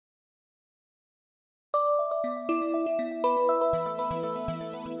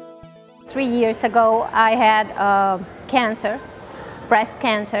3 years ago, I had cancer, breast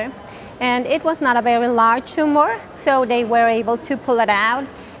cancer, and it was not a very large tumor, so they were able to pull it out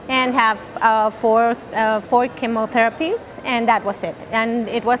and have four chemotherapies, and that was it. And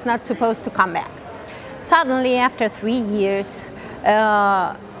it was not supposed to come back. Suddenly, after 3 years,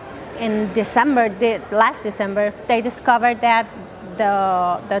 in December, last December, they discovered that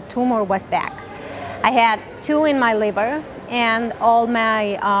the tumor was back. I had 2 in my liver, and all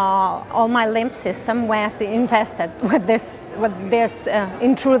my lymph system was infested with this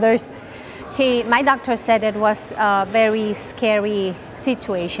intruders. My doctor said it was a very scary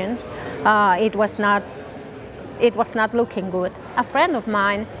situation. It was not looking good. A friend of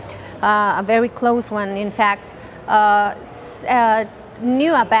mine, a very close one, in fact,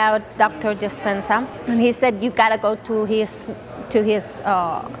 knew about Dr. Dispenza, and he said, "You gotta go to his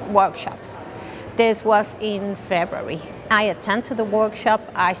workshops." This was in February. I attended to the workshop.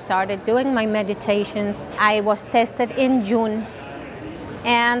 I started doing my meditations. I was tested in June,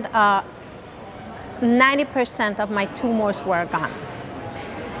 and 90% of my tumors were gone.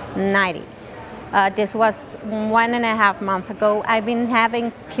 90. This was 1.5 months ago. I've been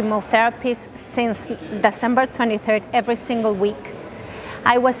having chemotherapies since December 23rd every single week.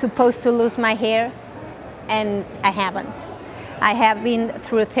 I was supposed to lose my hair, and I haven't. I have been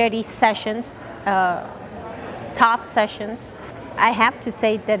through 30 sessions, tough sessions. I have to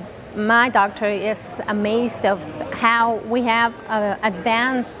say that my doctor is amazed of how we have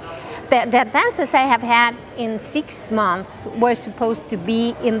advanced. The advances I have had in 6 months were supposed to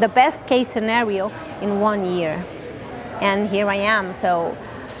be, in the best case scenario, in 1 year. And here I am. So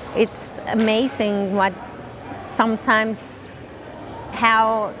it's amazing what sometimes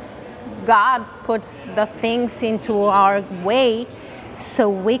how God puts the things into our way so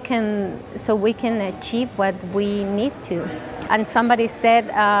we can achieve what we need to. And somebody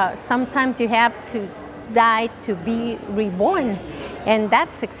said, sometimes you have to die to be reborn. And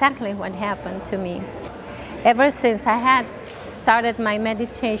that's exactly what happened to me. Ever since I had started my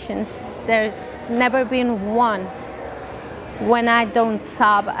meditations, there's never been one when I don't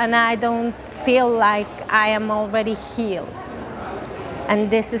sob and I don't feel like I am already healed. And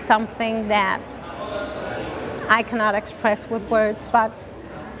this is something that I cannot express with words, but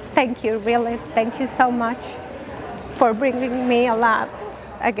thank you, really. Thank you so much for bringing me alive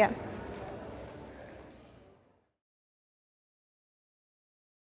again.